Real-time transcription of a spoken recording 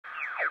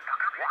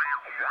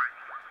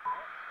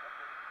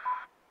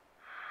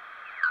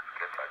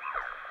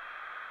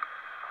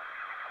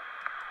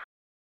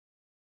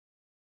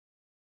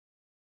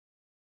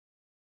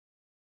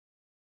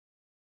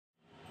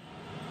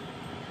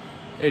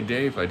Hey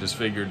Dave, I just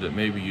figured that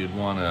maybe you'd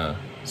want to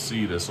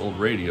see this old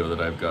radio that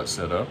I've got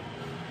set up.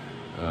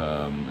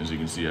 As you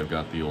can see, I've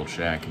got the old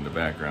shack in the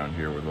background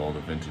here with all the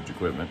vintage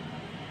equipment.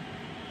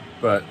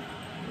 But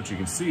what you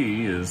can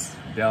see is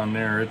down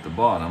there at the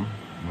bottom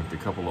with a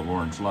couple of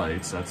orange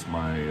lights, that's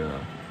my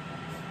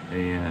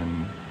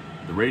AN.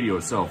 The radio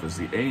itself is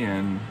the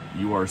AN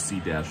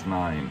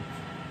URC-9,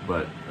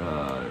 but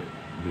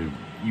the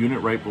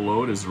unit right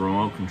below it is the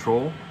remote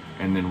control,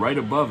 and then right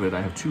above it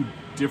I have two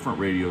different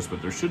radios,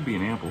 but there should be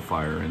an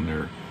amplifier in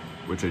there,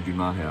 which I do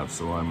not have,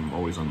 so I'm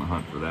always on the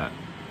hunt for that.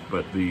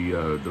 But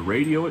the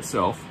radio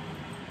itself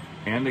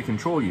and the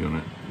control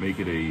unit make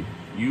it a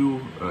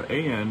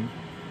AN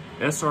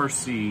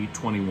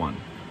SRC-21.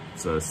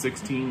 It's a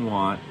 16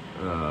 watt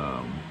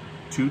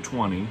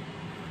 220.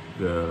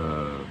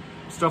 The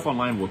stuff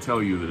online will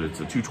tell you that it's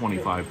a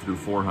 225 through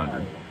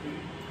 400,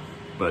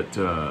 but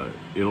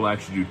it'll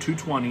actually do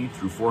 220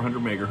 through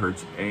 400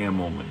 megahertz AM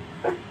only.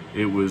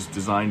 It was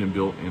designed and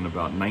built in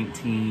about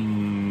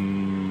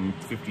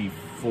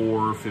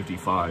 1954,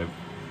 55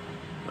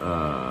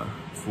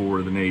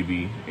 for the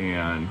Navy,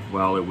 and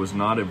while it was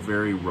not a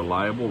very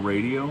reliable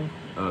radio,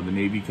 the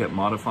Navy kept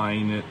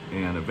modifying it,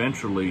 and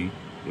eventually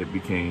it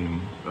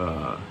became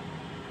a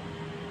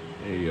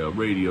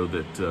radio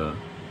that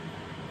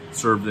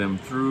served them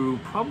through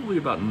probably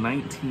about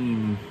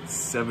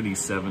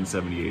 1977,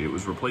 78. It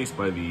was replaced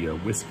by the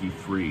Whiskey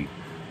 3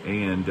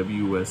 and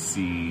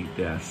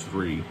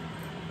WSC-3.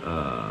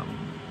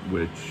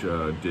 Which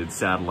did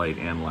satellite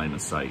and line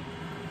of sight.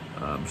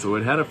 So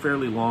it had a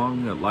fairly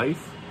long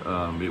life.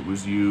 It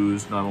was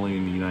used not only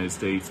in the United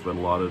States, but a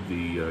lot of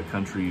the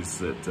countries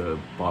that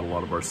bought a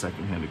lot of our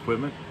secondhand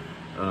equipment.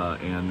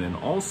 And then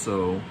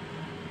also,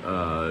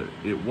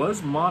 it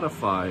was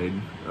modified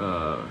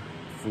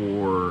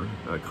for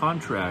a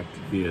contract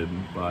bid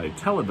by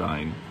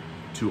Teledyne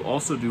to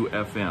also do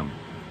FM.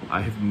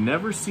 I have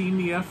never seen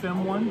the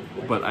FM one,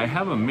 but I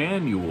have a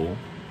manual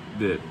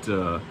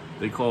that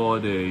they call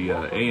it a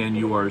AN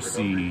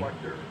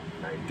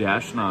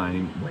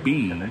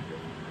URC-9B,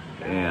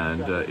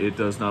 and it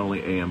does not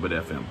only AM but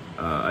FM.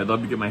 I'd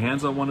love to get my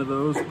hands on one of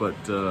those,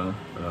 but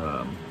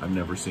I've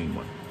never seen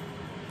one.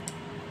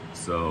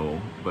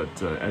 So,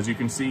 but as you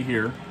can see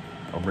here,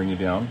 I'll bring you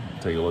down,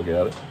 take a look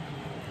at it.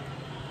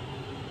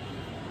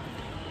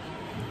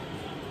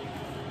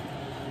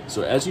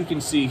 So as you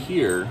can see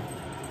here,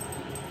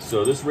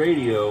 so this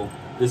radio,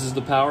 this is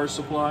the power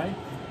supply.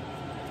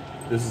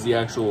 This is the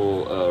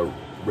actual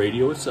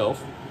radio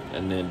itself,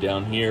 and then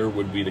down here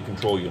would be the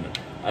control unit.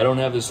 I don't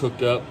have this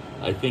hooked up.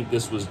 I think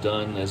this was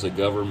done as a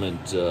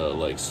government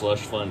like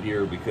slush fund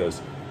here,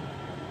 because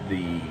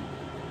the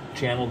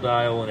channel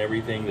dial and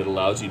everything that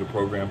allows you to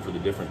program for the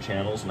different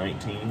channels,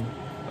 19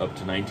 up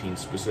to 19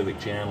 specific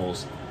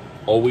channels,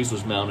 always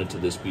was mounted to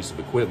this piece of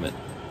equipment.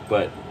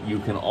 But you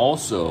can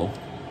also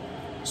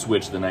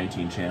switch the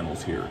 19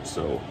 channels here.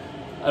 So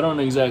I don't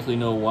exactly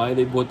know why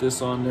they put this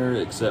on there,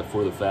 except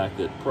for the fact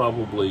that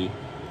probably,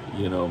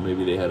 you know,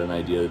 maybe they had an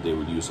idea that they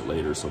would use it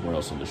later somewhere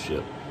else on the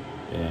ship.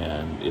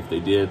 And if they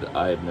did,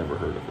 I have never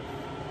heard of it.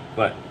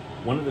 But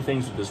one of the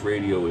things with this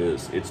radio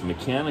is it's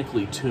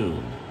mechanically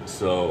tuned.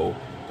 So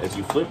as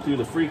you flip through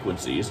the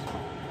frequencies,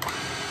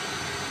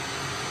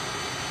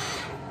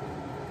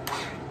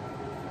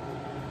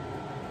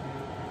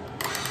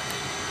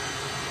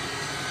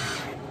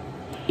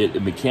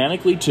 it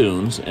mechanically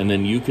tunes, and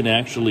then you can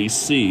actually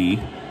see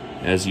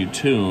as you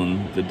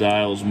tune the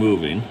dials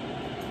moving.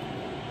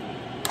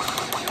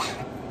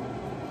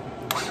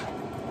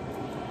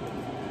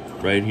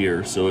 Right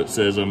here. So it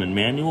says I'm in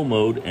manual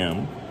mode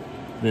M,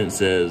 then it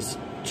says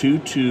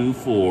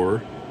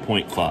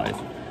 224.5,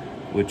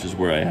 which is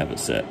where I have it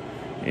set.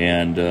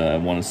 And I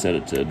want to set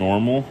it to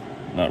normal,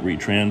 not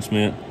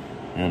retransmit,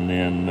 and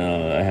then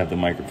I have the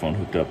microphone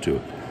hooked up to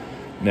it.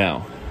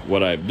 Now,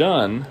 what I've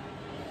done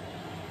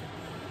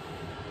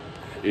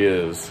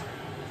is,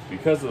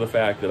 because of the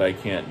fact that I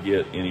can't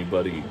get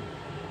anybody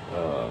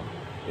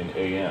in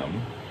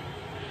AM,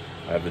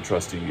 I have the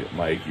trusty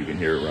mic, you can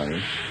hear it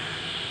running,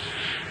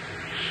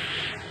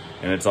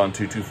 and it's on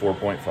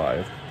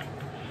 224.5.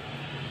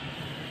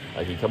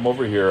 I can come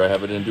over here, I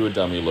have it into a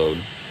dummy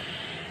load,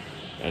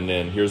 and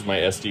then here's my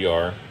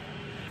SDR,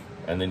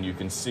 and then you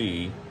can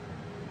see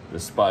the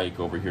spike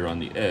over here on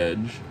the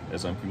edge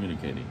as I'm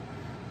communicating.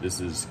 This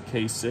is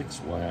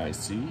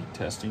K6YIC,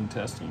 testing,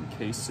 testing,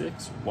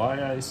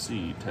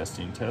 K6YIC,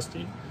 testing,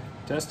 testing,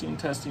 testing,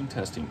 testing,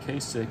 testing,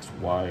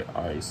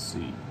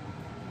 K6YIC.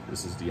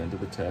 This is the end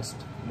of the test,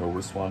 no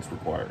response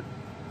required.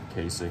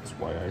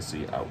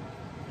 K6YIC out.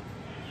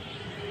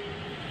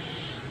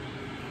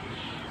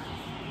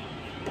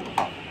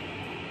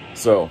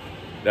 So,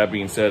 that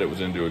being said, it was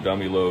into a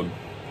dummy load.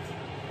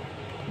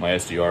 My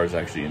SDR is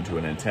actually into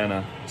an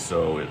antenna,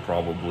 so it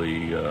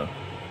probably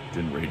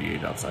didn't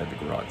radiate outside the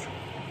garage.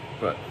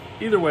 But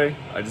either way,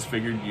 I just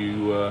figured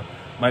you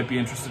might be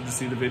interested to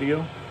see the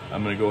video.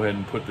 I'm going to go ahead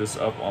and put this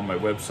up on my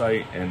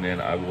website, and then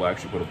I will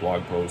actually put a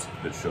blog post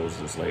that shows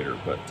this later.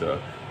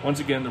 But once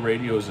again, the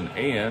radio is an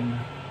AN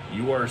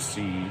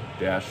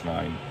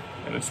URC-9,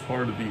 and it's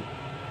part of the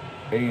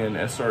AN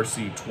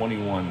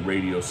SRC-21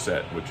 radio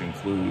set, which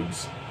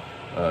includes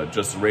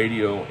just the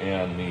radio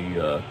and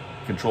the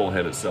control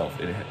head itself.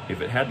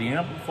 If it had the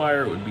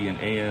amplifier, it would be an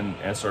AN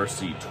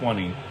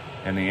SRC-20,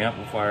 and the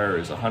amplifier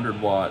is a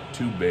 100-watt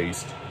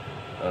tube-based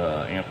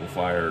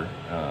amplifier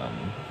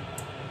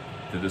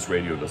that this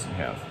radio doesn't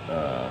have.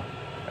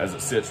 As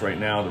it sits right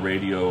now, the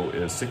radio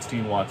is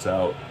 16 watts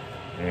out,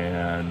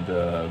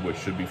 and which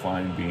should be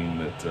fine, being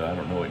that I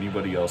don't know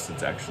anybody else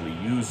that's actually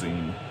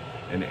using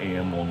an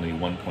AM-only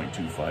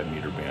 1.25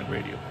 meter band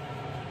radio.